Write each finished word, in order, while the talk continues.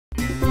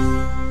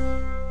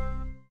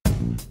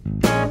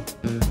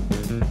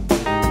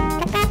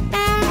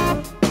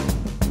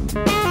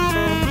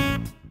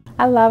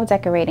I love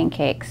decorating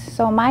cakes,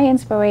 so my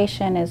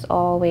inspiration is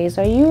always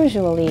or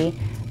usually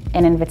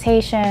an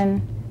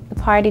invitation, the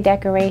party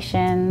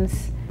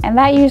decorations, and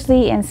that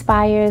usually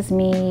inspires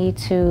me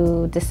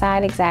to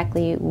decide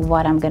exactly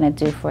what I'm going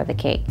to do for the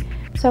cake.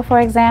 So for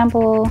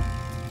example,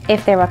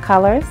 if there are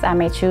colors, I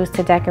may choose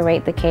to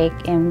decorate the cake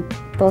in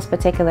those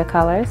particular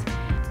colors.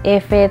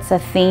 If it's a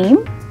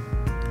theme,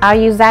 I'll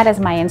use that as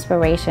my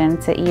inspiration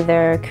to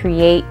either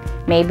create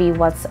maybe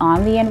what's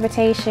on the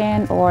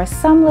invitation or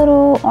some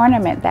little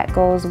ornament that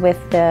goes with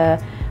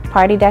the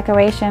party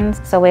decorations.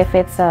 So if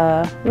it's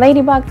a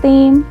ladybug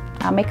theme,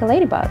 I'll make a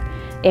ladybug.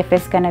 If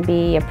it's gonna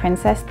be a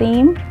princess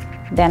theme,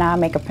 then I'll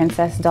make a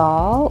princess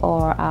doll,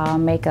 or I'll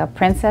make a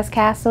princess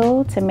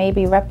castle to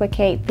maybe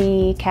replicate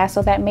the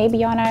castle that may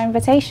be on our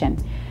invitation.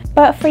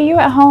 But for you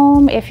at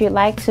home, if you'd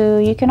like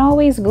to, you can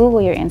always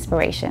Google your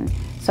inspiration.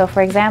 So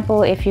for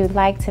example, if you'd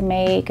like to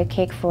make a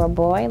cake for a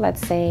boy,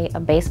 let's say a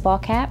baseball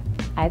cap,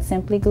 I'd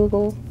simply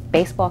Google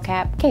baseball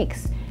cap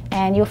cakes,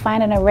 and you'll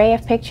find an array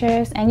of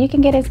pictures and you can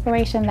get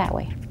inspiration that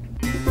way.